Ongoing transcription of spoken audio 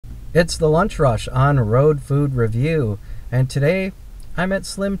It's the Lunch Rush on Road Food Review, and today I'm at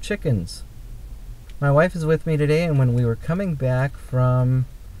Slim Chickens. My wife is with me today, and when we were coming back from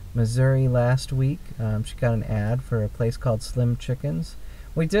Missouri last week, she got an ad for a place called Slim Chickens.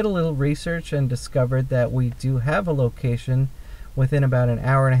 We did a little research and discovered that we do have a location within about an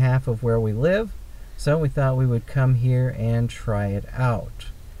hour and a half of where we live, so we thought we would come here and try it out.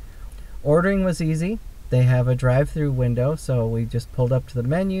 Ordering was easy. They have a drive-through window, so we just pulled up to the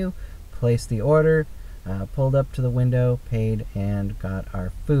menu, placed the order, pulled up to the window, paid, and got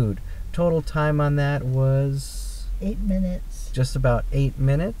our food. Total time on that was 8 minutes. just about 8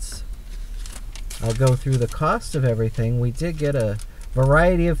 minutes. I'll go through the cost of everything. We did get a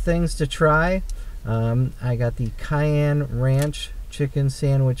variety of things to try. I got the Cayenne Ranch chicken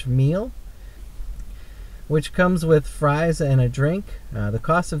sandwich meal, which comes with fries and a drink. The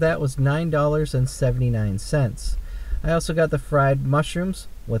cost of that was $9.79. I also got the fried mushrooms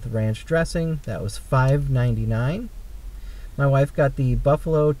with ranch dressing. That was $5.99. My wife got the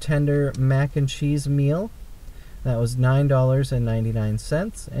buffalo tender mac and cheese meal. That was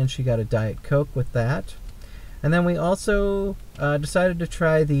 $9.99, and she got a Diet Coke with that. And then we also decided to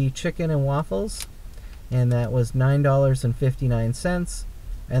try the chicken and waffles, and that was $9.59.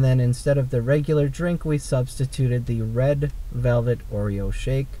 And then instead of the regular drink, we substituted the red velvet Oreo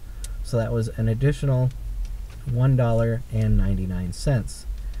shake. So that was an additional $1.99.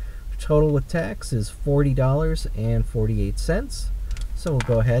 Total with tax is $40.48. So we'll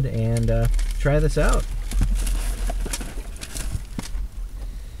go ahead and try this out.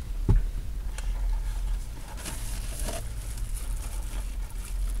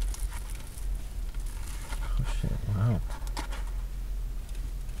 Oh shit, wow.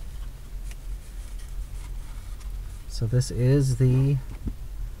 So this is the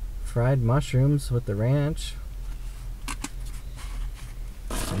fried mushrooms with the ranch.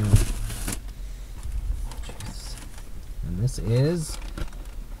 Jeez. And this is...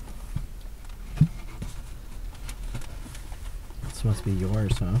 This must be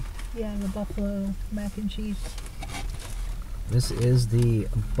yours, huh? Yeah, the buffalo mac and cheese. This is the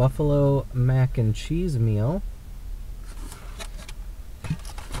buffalo mac and cheese meal.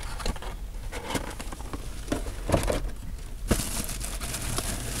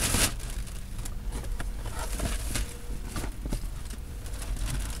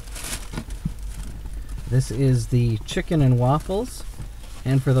 This is the chicken and waffles,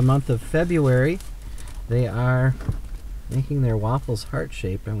 and for the month of February, they are making their waffles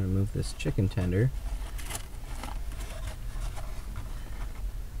heart-shaped. I'm going to move this chicken tender.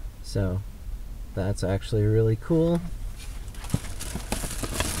 So, that's actually really cool.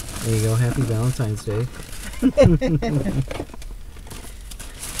 There you go, happy Valentine's Day.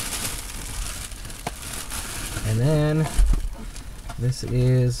 And then, this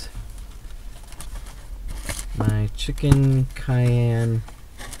is my chicken Cayenne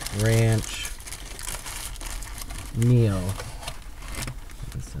ranch meal.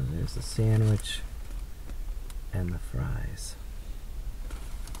 And so there's the sandwich and the fries.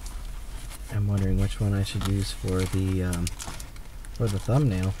 I'm wondering which one I should use for the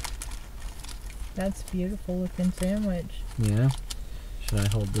thumbnail. That's a beautiful looking sandwich. Yeah. Should I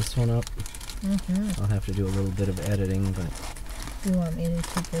hold this one up? Mm-hmm. I'll have to do a little bit of editing, but You want me to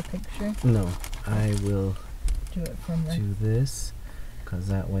take your picture? no, I will Do it from the... do this, because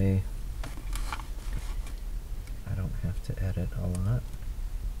that way I don't have to edit a lot.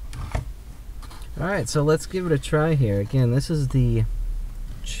 Alright, so let's give it a try here. Again, this is the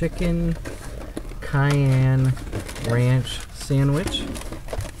chicken Cayenne ranch sandwich.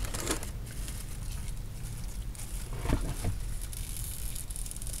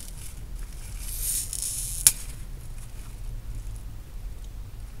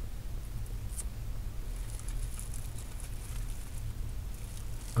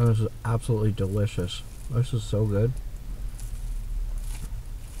 Oh, this is absolutely delicious. This is so good.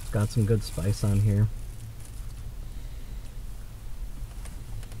 It's got some good spice on here.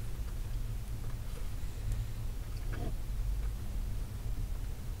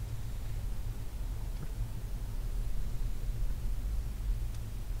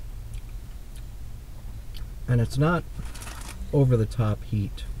 And it's not over the top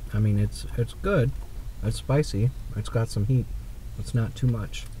heat. I mean, it's good. It's spicy. It's got some heat. It's not too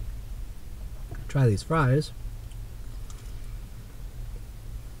much. Try these fries.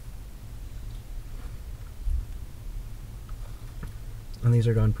 And these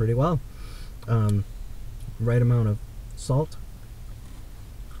are done pretty well. Right amount of salt.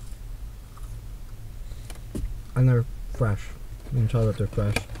 And they're fresh. You can tell that they're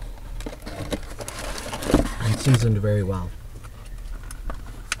fresh. And seasoned very well.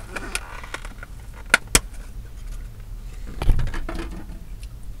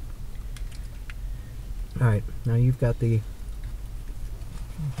 Alright, now you've got the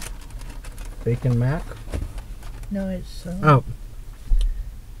bacon mac. No, it's Oh,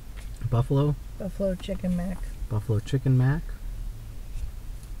 buffalo buffalo chicken mac. chicken mac.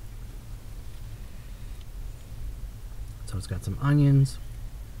 So it's got some onions,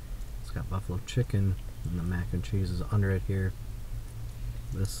 it's got buffalo chicken, and the mac and cheese is under it here.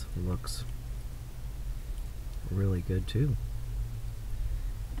 This looks really good too.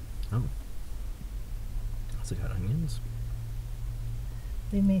 Oh, also got onions.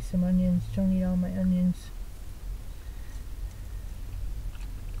 Leave me some onions. Don't eat all my onions.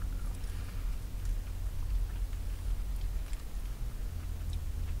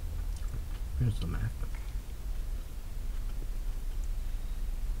 Here's the mac.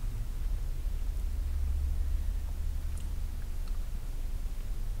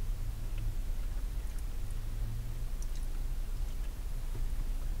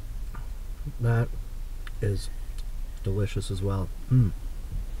 That is delicious as well.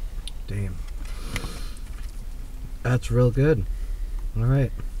 Damn. That's real good.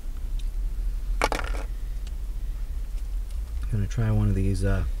 Alright. Gonna try one of these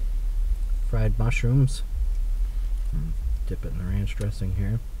fried mushrooms. Dip it in the ranch dressing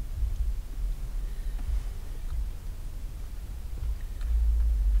here.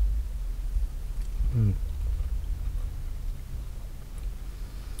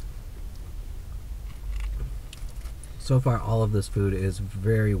 So far, all of this food is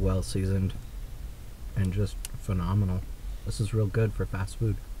very well seasoned and just phenomenal. This is real good for fast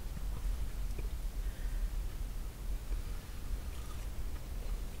food.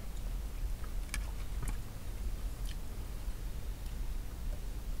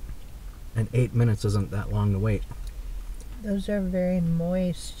 And 8 minutes isn't that long to wait. Those are very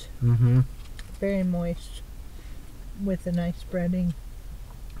moist. Very moist. With a nice breading.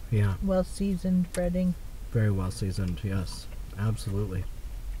 Yeah. Well seasoned breading. Very well seasoned, yes. Absolutely.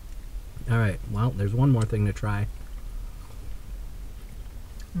 Alright, well, there's one more thing to try.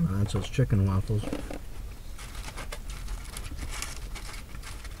 That's those chicken waffles.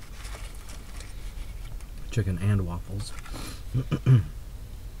 Chicken and waffles.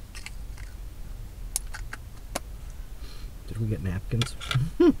 Did we get napkins?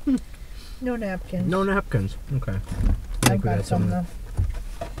 No napkins. No napkins. Okay. I think I've got some though.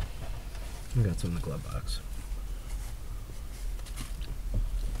 We got some in the glove box.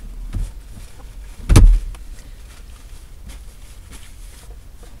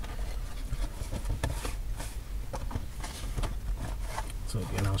 So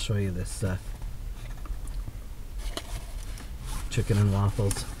again, I'll show you this chicken and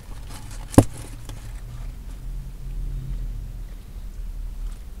waffles.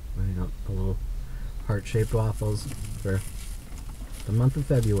 Running up the little heart-shaped waffles for the month of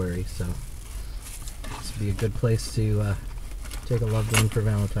February, so this would be a good place to take a loved one for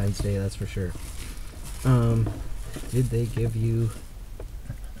Valentine's Day, that's for sure. Did they give you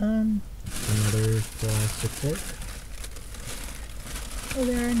another stick fork? Oh,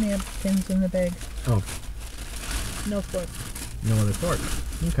 there are napkins in the bag. Oh. No fork. No other fork.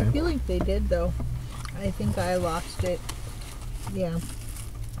 Okay. I feel like they did though. I think I lost it. Yeah.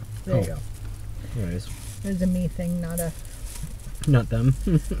 There you go. Anyways. It was a me thing, not a... Not them.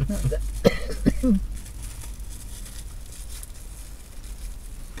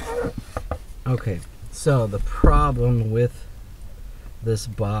 Okay, so the problem with this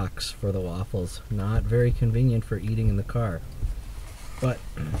box for the waffles, not very convenient for eating in the car. But,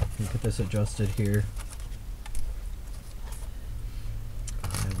 get this adjusted here.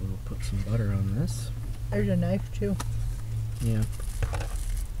 I will put some butter on this. There's a knife too. Yeah.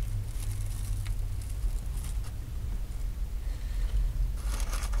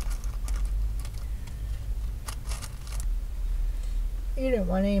 You didn't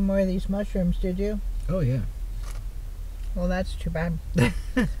want any more of these mushrooms, did you? Oh, yeah. Well, that's too bad. They're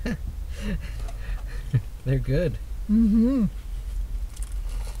good. Mm-hmm.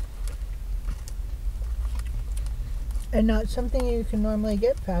 And not something you can normally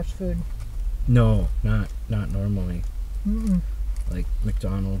get fast food. No, not normally. Mm-mm. Like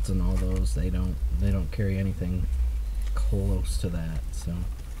McDonald's and all those, they don't carry anything close to that. So,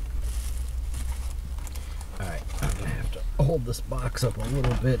 all right, I'm gonna have to hold this box up a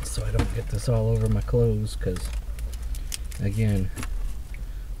little bit so I don't get this all over my clothes. Because, again,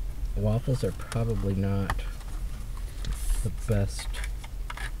 waffles are probably not the best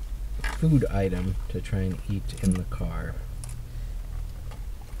food item to try and eat in the car.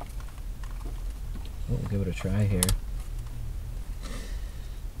 We'll give it a try here.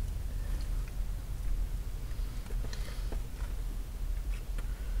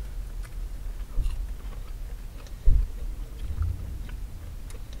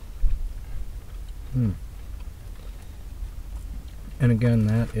 And again,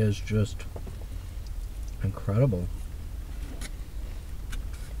 that is just incredible.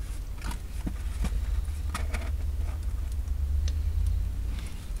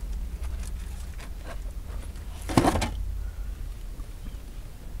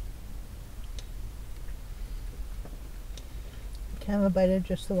 Can I have a bite of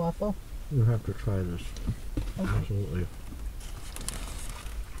just the waffle? You have to try this. Okay. Absolutely.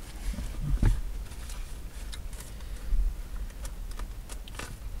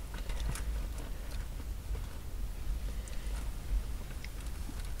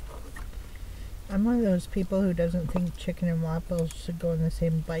 I'm one of those people who doesn't think chicken and waffles should go in the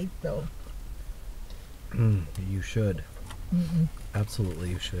same bite, though. You should. Mm-mm. Absolutely,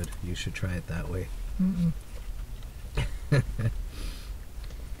 you should. You should try it that way. Mm-mm.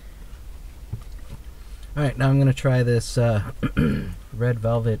 Alright, now I'm going to try this red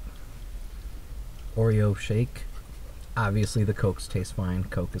velvet Oreo shake. Obviously, the Cokes taste fine.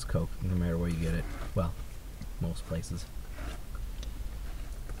 Coke is Coke, no matter where you get it. Well, most places.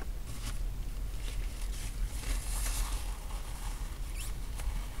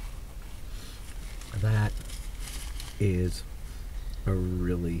 That is a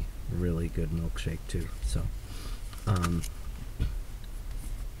really, really good milkshake too. So,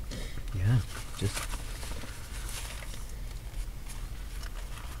 yeah, just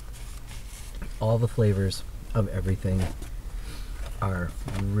all the flavors of everything are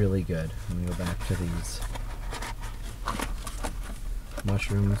really good. Let me go back to these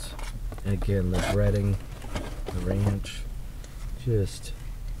mushrooms. Again, the breading, the ranch, just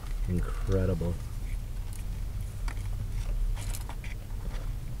incredible.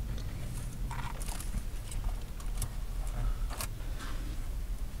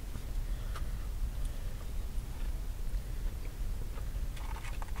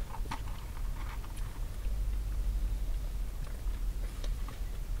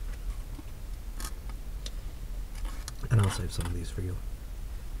 And I'll save some of these for you.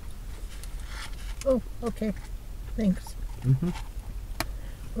 Oh, okay. Thanks. Mm-hmm.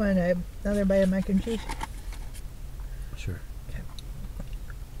 Want another bite of mac and cheese? Sure. Okay.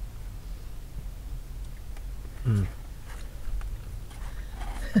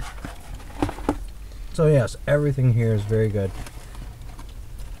 So yes, everything here is very good.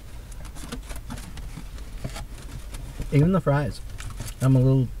 Even the fries. I'm a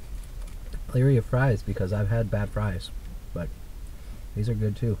little leery of fries because I've had bad fries, but these are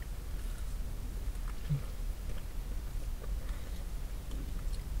good too.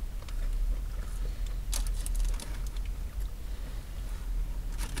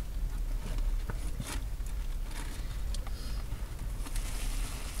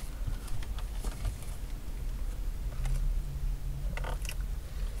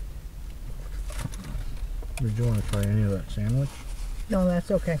 Did you want to try any of that sandwich? No, that's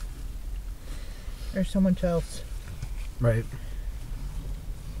okay. There's so much else. Right.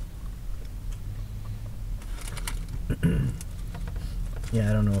 Yeah,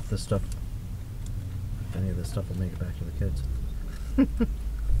 I don't know if this stuff, if any of this stuff will make it back to the kids. I'm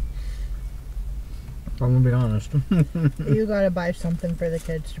gonna be honest. You gotta buy something for the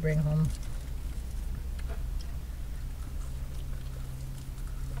kids to bring home.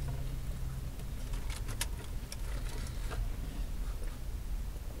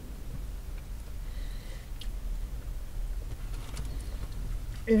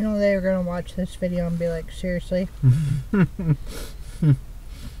 You know they were gonna watch this video and be like, seriously?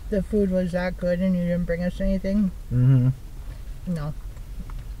 The food was that good and you didn't bring us anything? Mm-hmm. No.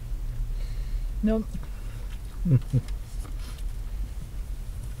 Nope.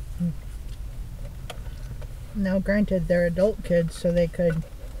 Now granted, they're adult kids, so they could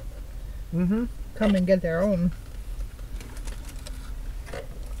Mm-hmm. come and get their own,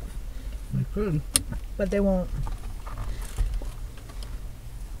 I could. but they won't.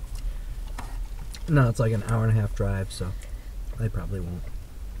 No, it's like an hour and a half drive, so they probably won't.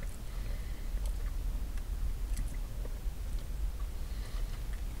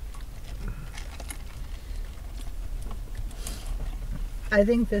 I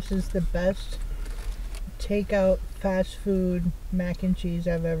think this is the best takeout fast food mac and cheese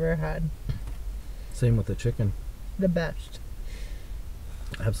I've ever had. Same with the chicken. The best.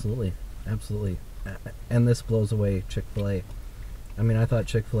 Absolutely. Absolutely. And this blows away Chick-fil-A. I mean, I thought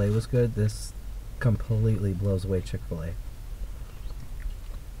Chick-fil-A was good. This completely blows away Chick-fil-A.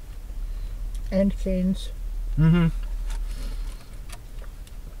 And Cane's. Mm-hmm.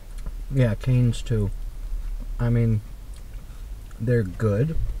 Yeah, Cane's too. I mean, they're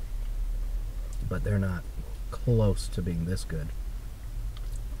good, but they're not close to being this good.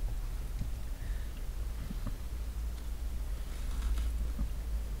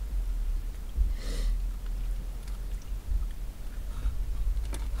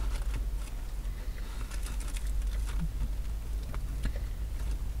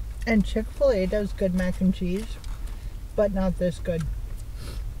 And Chick-fil-A does good mac and cheese, but not this good.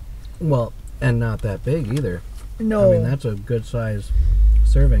 Well, and not that big either. No. I mean, that's a good size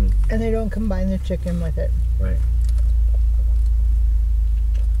serving. And they don't combine the chicken with it. Right.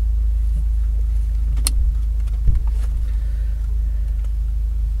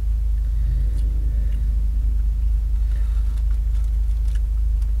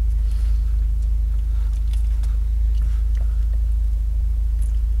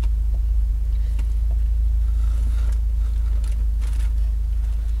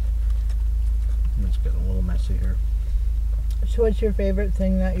 It's getting a little messy here. So what's your favorite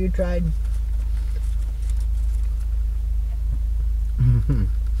thing that you tried?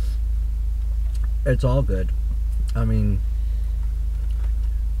 It's all good. I mean,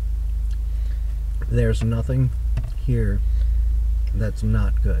 there's nothing here that's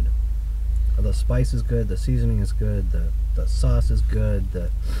not good. The spice is good, the seasoning is good, the sauce is good, the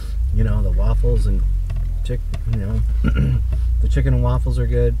waffles and the chicken and waffles are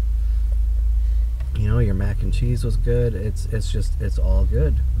good. Your mac and cheese was good. It's all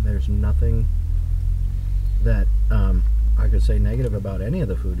good. There's nothing that I could say negative about any of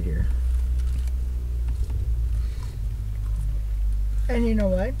the food here. And you know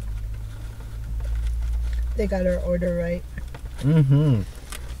what? They got our order right. Mm-hmm.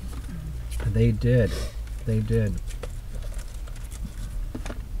 They did. They did.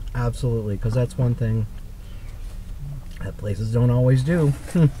 Absolutely, because that's one thing that places don't always do.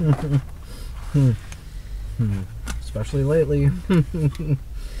 Especially lately.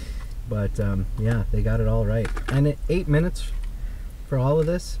 But yeah, they got it all right. And 8 minutes for all of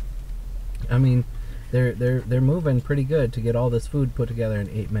this. I mean, they're moving pretty good to get all this food put together in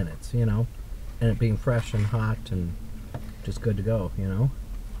 8 minutes, and it being fresh and hot and just good to go,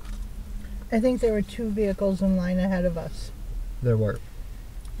 I think there were 2 vehicles in line ahead of us. There were.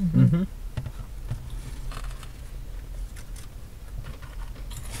 Mm-hmm. Mm-hmm.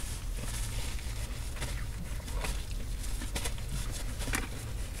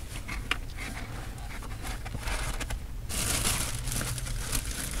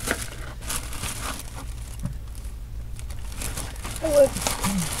 Oh, look.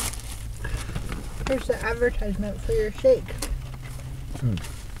 Here's the advertisement for your shake.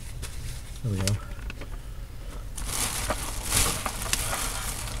 There we go.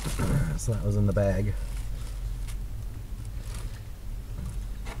 So that was in the bag.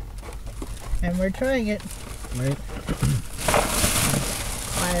 And we're trying it. Right?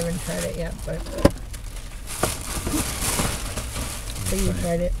 I haven't tried it yet, but you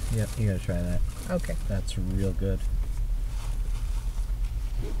tried it. Yep, you gotta try that. Okay. That's real good.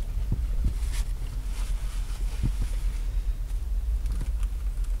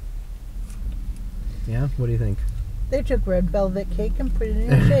 Yeah, what do you think? They took red velvet cake and put it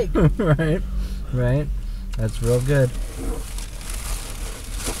in a shake. Right. That's real good.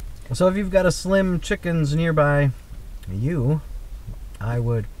 So if you've got a Slim Chickens nearby you, I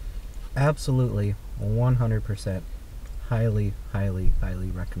would absolutely 100% highly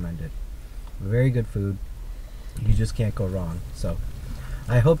recommend it. Very good food. You just can't go wrong. So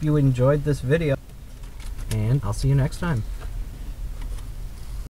I hope you enjoyed this video, and I'll see you next time.